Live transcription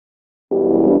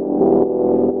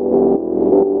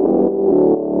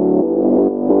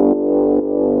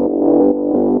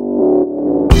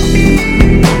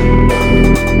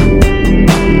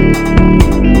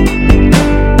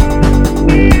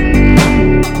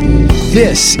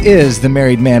This is the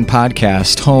Married Man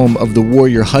Podcast, home of the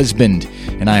Warrior Husband,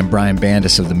 and I am Brian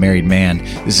Bandis of The Married Man.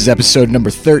 This is episode number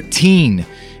 13,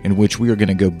 in which we are going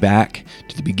to go back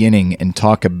to the beginning and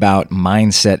talk about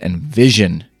mindset and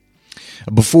vision.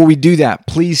 Before we do that,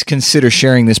 please consider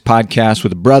sharing this podcast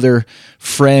with a brother,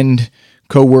 friend,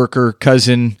 coworker,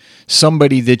 cousin,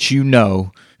 somebody that you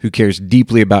know who cares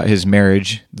deeply about his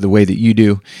marriage the way that you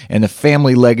do, and the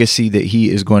family legacy that he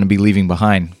is going to be leaving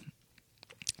behind.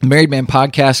 The Married Man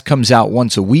Podcast comes out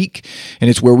once a week,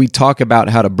 and it's where we talk about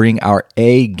how to bring our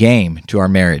A game to our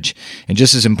marriage. And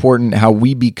just as important, how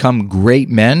we become great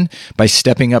men by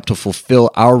stepping up to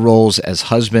fulfill our roles as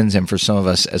husbands and for some of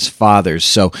us as fathers.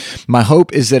 So my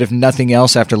hope is that if nothing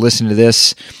else, after listening to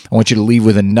this, I want you to leave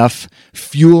with enough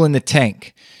fuel in the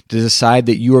tank to decide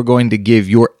that you are going to give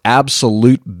your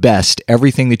absolute best,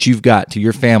 everything that you've got, to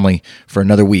your family for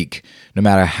another week, no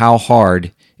matter how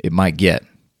hard it might get.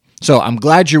 So I'm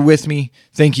glad you're with me.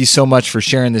 Thank you so much for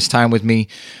sharing this time with me.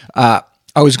 I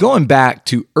was going back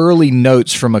to early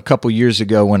notes from a couple years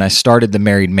ago when I started The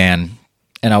Married Man,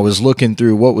 and I was looking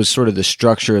through what was sort of the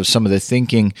structure of some of the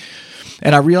thinking,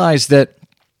 and I realized that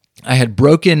I had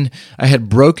broken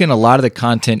a lot of the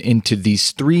content into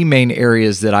these three main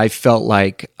areas that I felt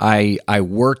like I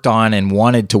worked on and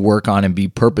wanted to work on and be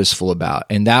purposeful about,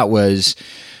 and that was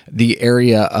the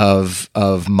area of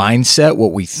mindset,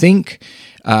 what we think,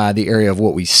 the area of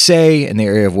what we say, and the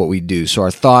area of what we do. So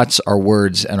our thoughts, our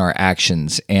words, and our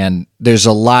actions. And there's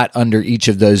a lot under each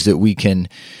of those that we can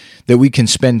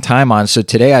spend time on. So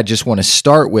today I just want to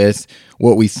start with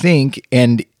what we think,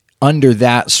 and under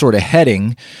that sort of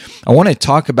heading, I want to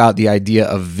talk about the idea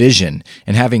of vision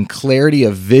and having clarity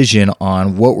of vision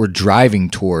on what we're driving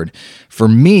toward. For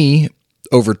me,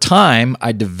 over time,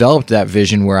 I developed that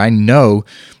vision where I know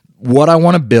what I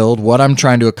want to build, what I'm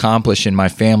trying to accomplish in my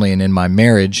family and in my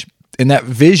marriage. And that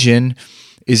vision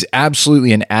is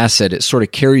absolutely an asset. It sort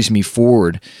of carries me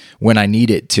forward when I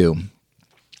need it to.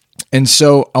 And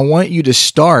so I want you to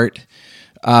start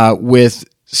with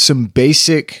some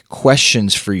basic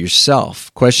questions for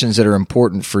yourself, questions that are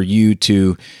important for you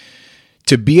to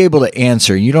be able to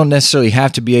answer. You don't necessarily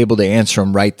have to be able to answer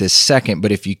them right this second,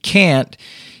 but if you can't,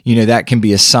 that can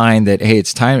be a sign that, hey,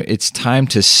 it's time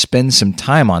to spend some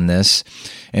time on this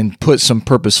and put some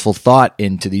purposeful thought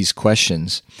into these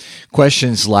questions.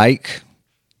 Questions like,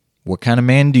 what kind of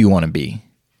man do you want to be?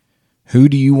 Who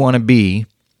do you want to be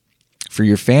for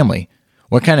your family?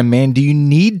 What kind of man do you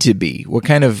need to be? What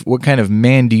kind of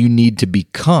man do you need to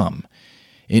become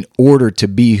in order to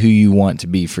be who you want to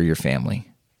be for your family?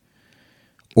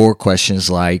 Or questions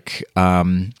like,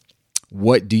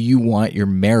 what do you want your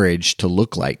marriage to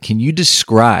look like? Can you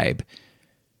describe?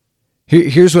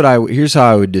 Here's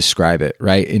how I would describe it,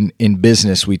 right? In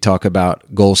business, we talk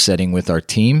about goal setting with our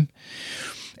team,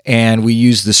 and we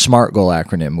use the SMART goal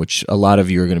acronym, which a lot of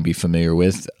you are going to be familiar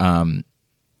with.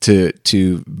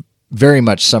 To very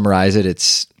much summarize it,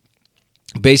 it's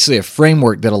basically a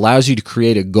framework that allows you to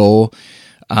create a goal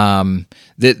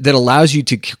that allows you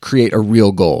to create a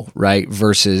real goal, right?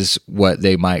 Versus what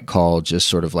they might call just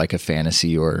sort of like a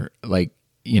fantasy or like,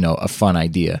 a fun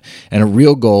idea. And a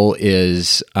real goal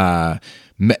is,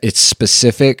 it's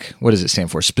specific. What does it stand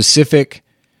for? Specific,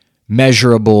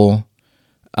 measurable,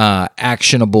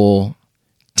 actionable,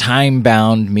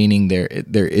 time-bound, meaning there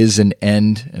is an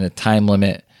end and a time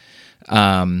limit.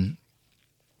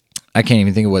 I can't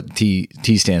even think of what T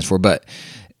stands for, but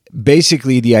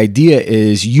basically, the idea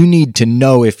is you need to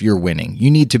know if you're winning.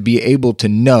 You need to be able to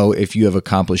know if you have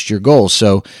accomplished your goal.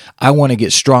 So I want to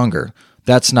get stronger.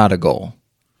 That's not a goal.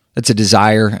 That's a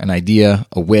desire, an idea,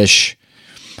 a wish.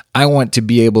 I want to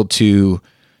be able to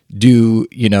do,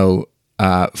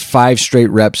 5 straight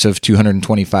reps of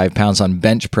 225 pounds on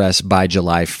bench press by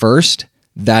July 1st.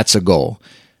 That's a goal.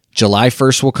 July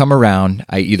 1st will come around.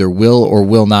 I either will or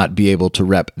will not be able to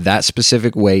rep that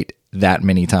specific weight that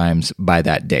many times by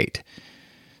that date.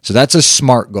 So that's a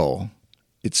SMART goal.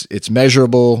 It's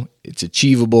measurable, it's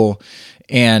achievable,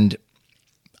 and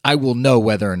I will know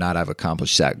whether or not I've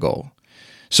accomplished that goal.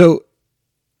 So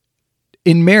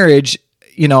in marriage,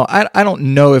 I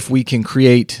don't know if we can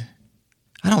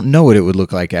I don't know what it would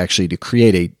look like actually to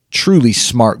create a truly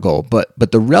SMART goal, but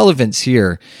the relevance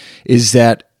here is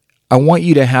that I want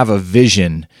you to have a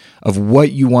vision of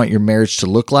what you want your marriage to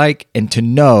look like and to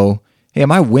know, hey,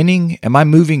 am I winning? Am I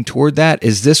moving toward that?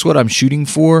 Is this what I'm shooting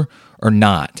for or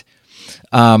not?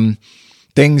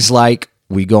 Things like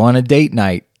we go on a date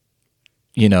night,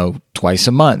 twice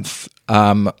a month.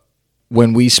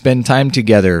 When we spend time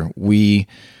together, we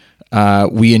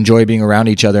we enjoy being around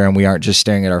each other and we aren't just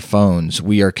staring at our phones.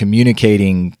 We are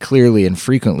communicating clearly and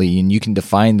frequently, and you can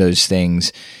define those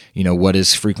things. What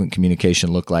does frequent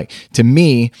communication look like? To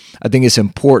me, I think it's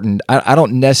important. I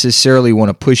don't necessarily want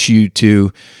to push you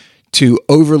to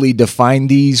overly define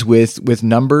these with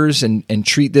numbers and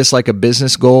treat this like a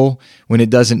business goal when it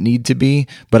doesn't need to be.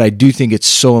 But I do think it's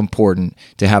so important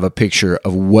to have a picture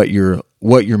of what you're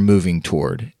moving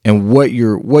toward and what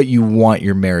you want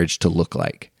your marriage to look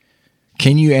like.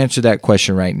 Can you answer that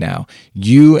question right now?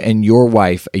 You and your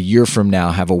wife a year from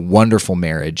now have a wonderful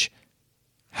marriage.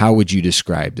 How would you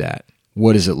describe that?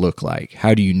 What does it look like?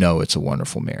 How do you know it's a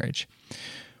wonderful marriage?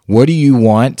 What do you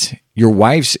want your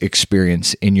wife's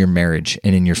experience in your marriage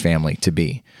and in your family to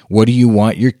be? What do you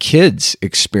want your kids'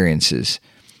 experiences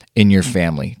in your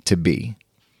family to be?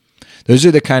 Those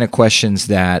are the kind of questions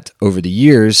that over the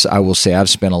years, I will say I've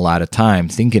spent a lot of time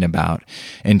thinking about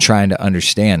and trying to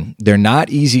understand. They're not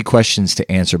easy questions to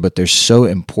answer, but they're so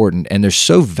important and they're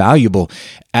so valuable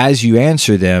as you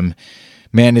answer them.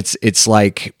 Man, it's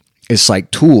like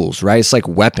tools, right? It's like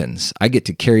weapons. I get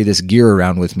to carry this gear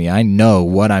around with me. I know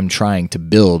what I'm trying to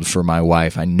build for my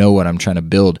wife. I know what I'm trying to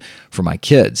build for my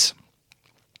kids.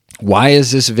 Why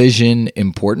is this vision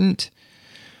important?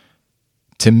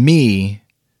 To me,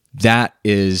 that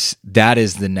is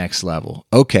the next level.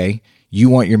 Okay, you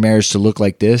want your marriage to look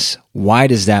like this? Why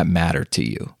does that matter to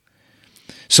you?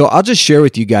 So I'll just share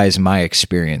with you guys my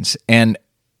experience. And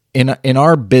in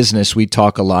our business, we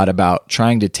talk a lot about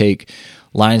trying to take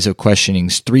lines of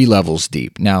questionings 3 levels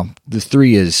deep. Now, the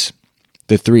three is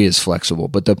flexible,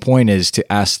 but the point is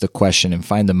to ask the question and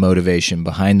find the motivation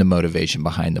behind the motivation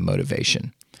behind the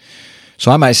motivation.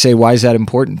 So I might say, why is that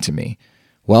important to me?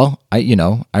 Well, I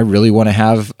really want to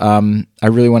have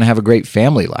a great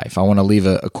family life. I want to leave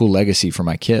a cool legacy for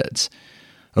my kids.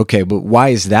 Okay, but why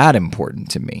is that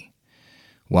important to me?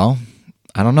 Well,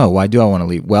 I don't know. Why do I want to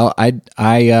leave? Well, I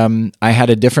had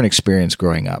a different experience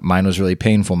growing up. Mine was really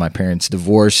painful. My parents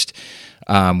divorced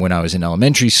when I was in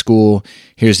elementary school.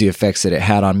 Here's the effects that it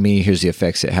had on me. Here's the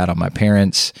effects it had on my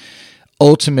parents.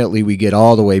 Ultimately, we get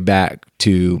all the way back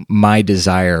to my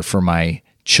desire for my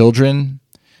children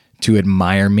to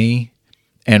admire me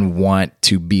and want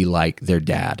to be like their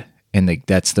dad. And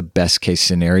that's the best case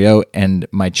scenario. And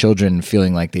my children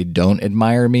feeling like they don't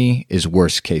admire me is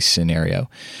worst case scenario.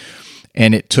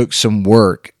 And it took some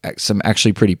work, some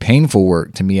actually pretty painful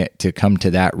work to me to come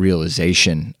to that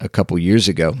realization a couple years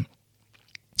ago.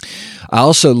 I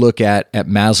also look at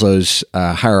Maslow's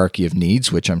hierarchy of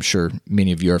needs, which I'm sure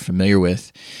many of you are familiar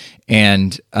with,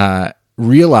 and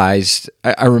realized,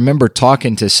 I remember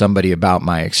talking to somebody about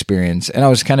my experience, and I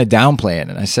was kind of downplaying it.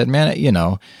 And I said, man,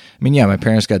 my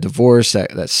parents got divorced.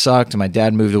 That sucked. My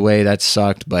dad moved away. That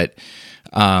sucked. But,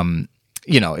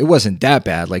 it wasn't that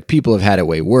bad. Like, people have had it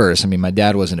way worse. I mean, my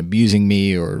dad wasn't abusing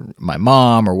me or my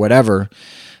mom or whatever.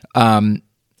 And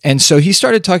so he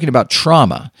started talking about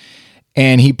trauma,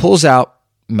 and he pulls out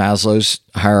Maslow's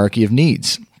hierarchy of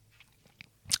needs.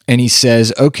 And he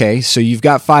says, okay, so you've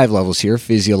got 5 levels here: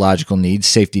 physiological needs,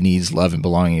 safety needs, love and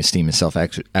belonging, esteem, and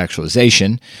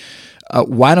self-actualization.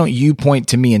 Why don't you point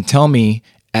to me and tell me,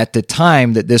 at the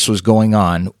time that this was going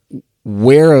on,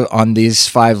 where on these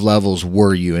 5 levels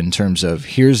were you in terms of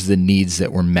here's the needs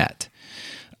that were met?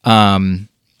 And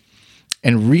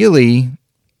really,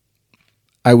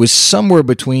 I was somewhere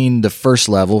between the first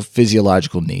level,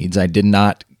 physiological needs. I did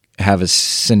not have a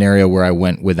scenario where I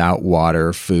went without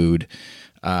water, food,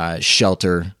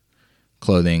 shelter,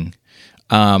 clothing.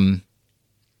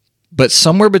 But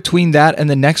somewhere between that and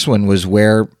the next one was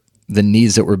where the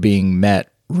needs that were being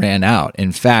met ran out.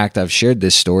 In fact, I've shared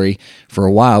this story. For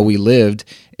a while, we lived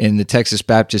in the Texas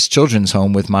Baptist Children's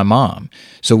Home with my mom.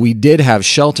 So we did have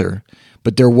shelter,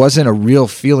 but there wasn't a real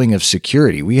feeling of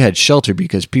security. We had shelter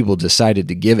because people decided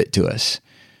to give it to us,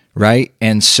 right?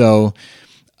 And so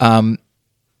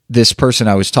this person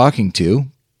I was talking to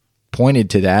pointed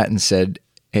to that and said,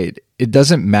 hey, it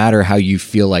doesn't matter how you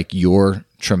feel like your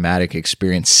traumatic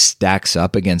experience stacks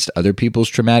up against other people's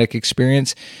traumatic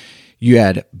experience. You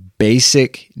had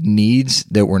basic needs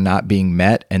that were not being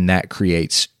met, and that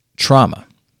creates trauma,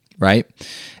 right?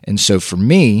 And so for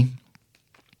me,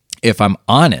 if I'm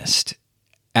honest,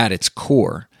 at its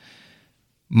core,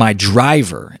 my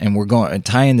driver, and we're going and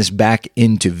tying this back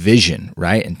into vision,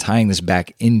 right? And tying this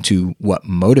back into what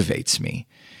motivates me,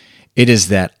 it is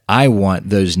that I want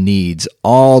those needs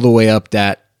all the way up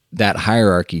that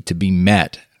hierarchy to be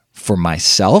met for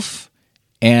myself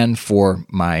and for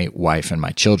my wife and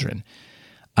my children.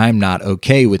 I'm not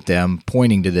okay with them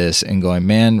pointing to this and going,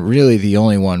 man, really the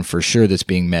only one for sure that's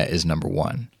being met is number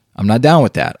 1. I'm not down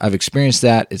with that. I've experienced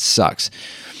that. It sucks.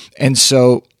 And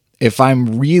so if I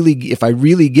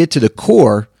really get to the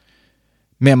core,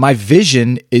 man, my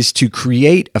vision is to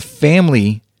create a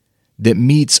family that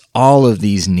meets all of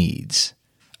these needs.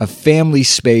 A family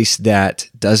space that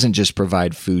doesn't just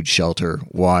provide food, shelter,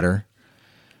 water,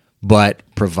 but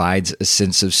provides a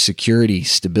sense of security,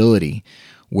 stability,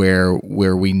 where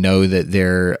we know that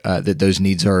that those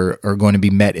needs are going to be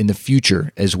met in the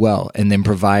future as well, and then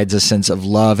provides a sense of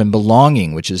love and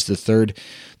belonging, which is the third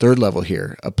level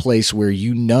here, a place where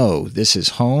you know this is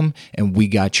home and we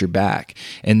got your back,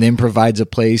 and then provides a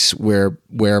place where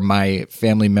my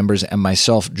family members and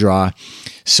myself draw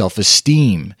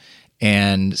self-esteem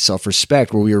and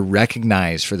self-respect, where we are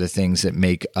recognized for the things that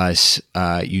make us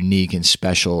unique and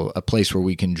special, a place where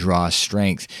we can draw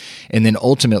strength. And then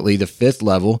ultimately, the fifth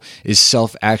level is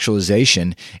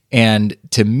self-actualization. And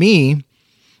to me,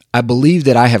 I believe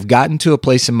that I have gotten to a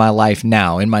place in my life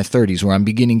now, in my 30s, where I'm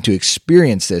beginning to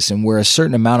experience this, and where a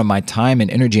certain amount of my time and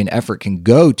energy and effort can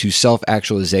go to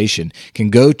self-actualization, can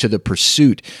go to the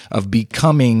pursuit of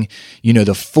becoming,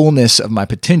 the fullness of my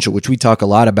potential, which we talk a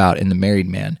lot about in The Married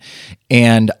Man.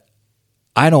 And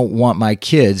I don't want my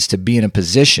kids to be in a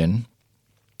position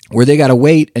where they got to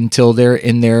wait until they're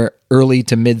in their early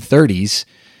to mid 30s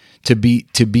to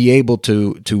be able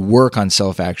to work on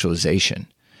self-actualization.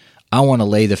 I want to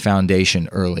lay the foundation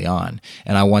early on,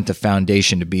 and I want the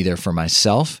foundation to be there for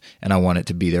myself, and I want it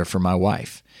to be there for my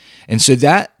wife. And so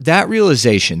that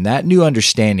realization, that new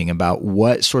understanding about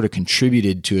what sort of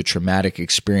contributed to a traumatic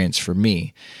experience for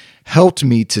me, helped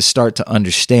me to start to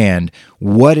understand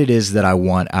what it is that I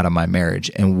want out of my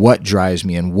marriage and what drives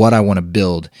me and what I want to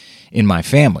build in my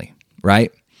family,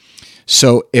 right?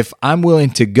 So if I'm willing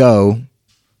to go,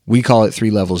 we call it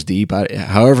 3 levels deep,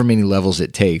 however many levels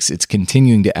it takes, it's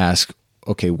continuing to ask,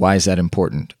 okay, why is that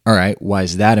important? All right, why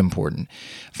is that important?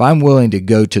 If I'm willing to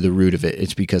go to the root of it,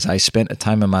 it's because I spent a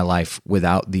time in my life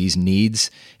without these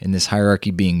needs and this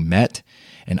hierarchy being met,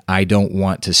 and I don't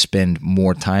want to spend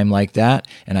more time like that,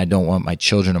 and I don't want my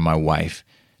children or my wife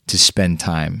to spend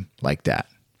time like that.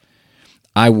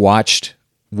 I watched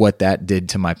what that did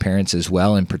to my parents as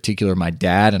well, in particular my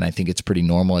dad, and I think it's pretty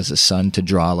normal as a son to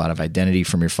draw a lot of identity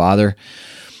from your father.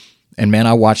 And man,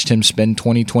 I watched him spend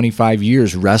 20, 25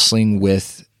 years wrestling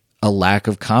with a lack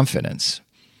of confidence.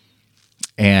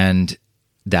 And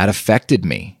that affected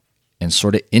me and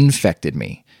sort of infected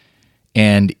me.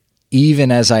 And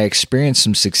even as I experienced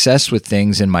some success with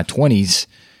things in my 20s,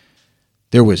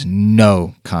 there was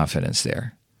no confidence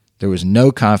there. There was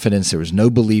no confidence. There was no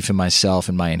belief in myself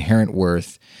and my inherent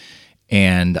worth.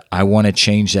 And I want to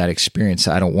change that experience.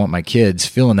 I don't want my kids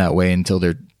feeling that way until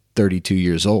they're 32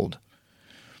 years old.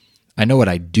 I know what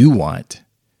I do want,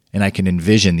 and I can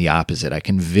envision the opposite. I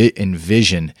can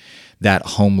envision that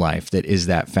home life that is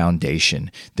that foundation,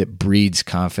 that breeds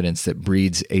confidence, that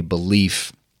breeds a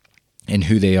belief in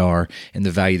who they are and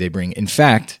the value they bring. In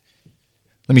fact,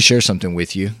 let me share something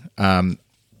with you.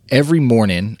 Every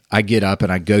morning I get up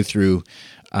and I go through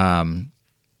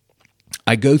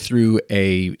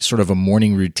a sort of a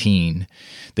morning routine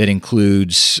that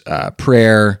includes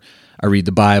prayer. I read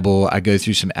the Bible. I go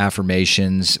through some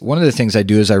affirmations. One of the things I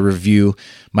do is I review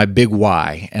my big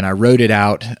why, and I wrote it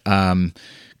out a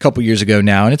couple years ago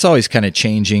now, and it's always kind of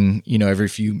changing. Every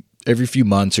few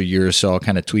months or year or so, I'll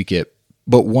kind of tweak it.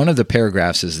 But one of the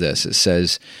paragraphs is this. It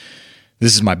says,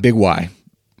 "This is my big why: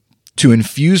 to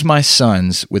infuse my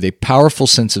sons with a powerful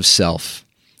sense of self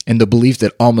and the belief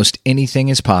that almost anything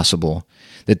is possible,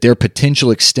 that their potential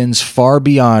extends far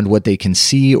beyond what they can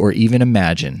see or even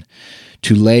imagine,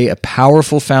 to lay a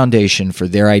powerful foundation for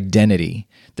their identity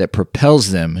that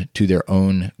propels them to their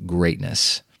own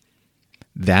greatness."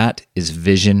 That is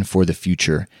vision for the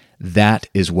future. That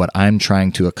is what I'm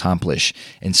trying to accomplish.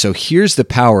 And so here's the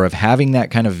power of having that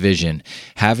kind of vision,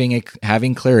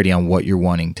 having clarity on what you're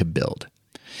wanting to build.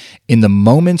 In the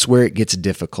moments where it gets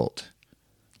difficult,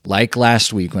 like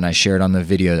last week when I shared on the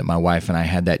video that my wife and I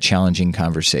had that challenging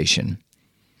conversation,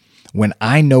 when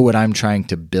I know what I'm trying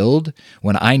to build,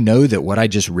 when I know that what I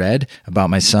just read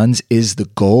about my sons is the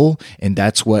goal and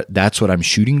that's what I'm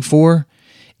shooting for,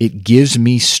 it gives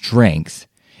me strength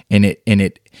and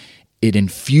it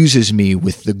infuses me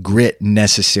with the grit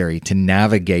necessary to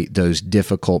navigate those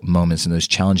difficult moments and those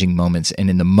challenging moments. And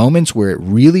in the moments where it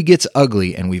really gets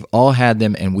ugly, and we've all had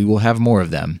them and we will have more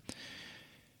of them,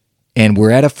 and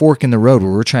we're at a fork in the road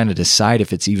where we're trying to decide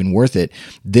if it's even worth it,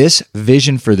 this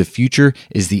vision for the future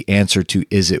is the answer to,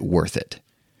 is it worth it?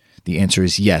 The answer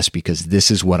is yes, because this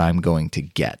is what I'm going to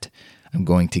get. I'm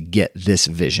going to get this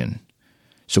vision.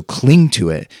 So cling to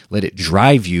it, let it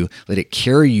drive you, let it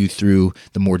carry you through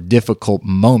the more difficult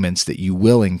moments that you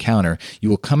will encounter. You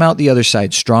will come out the other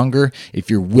side stronger if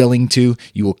you're willing to.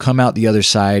 You will come out the other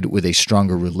side with a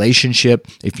stronger relationship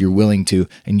if you're willing to,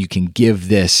 and you can give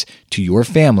this to your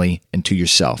family and to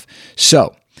yourself.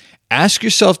 So ask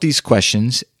yourself these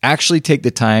questions. Actually take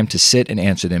the time to sit and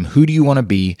answer them. Who do you want to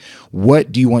be?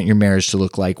 What do you want your marriage to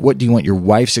look like? What do you want your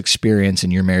wife's experience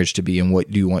in your marriage to be? And what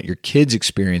do you want your kids'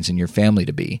 experience in your family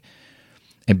to be?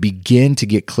 And begin to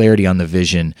get clarity on the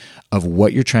vision of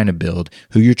what you're trying to build,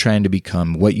 who you're trying to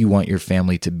become, what you want your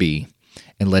family to be,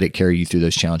 and let it carry you through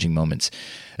those challenging moments.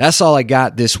 That's all I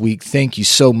got this week. Thank you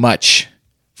so much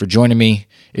for joining me.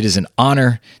 It is an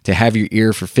honor to have your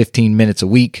ear for 15 minutes a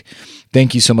week.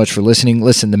 Thank you so much for listening.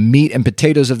 Listen, the meat and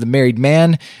potatoes of the Married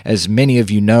Man, as many of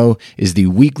you know, is the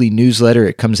weekly newsletter.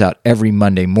 It comes out every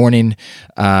Monday morning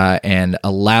and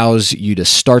allows you to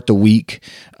start the week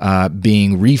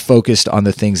being refocused on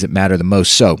the things that matter the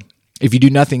most. So if you do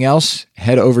nothing else,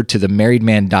 head over to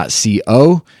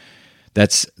themarriedman.co.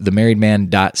 That's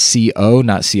themarriedman.co,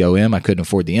 not C-O-M. I couldn't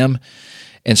afford the M.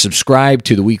 And subscribe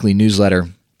to the weekly newsletter.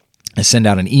 I send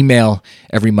out an email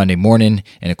every Monday morning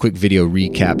and a quick video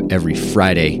recap every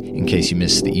Friday in case you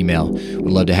missed the email.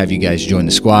 Would love to have you guys join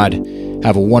the squad.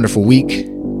 Have a wonderful week.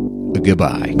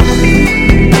 Goodbye.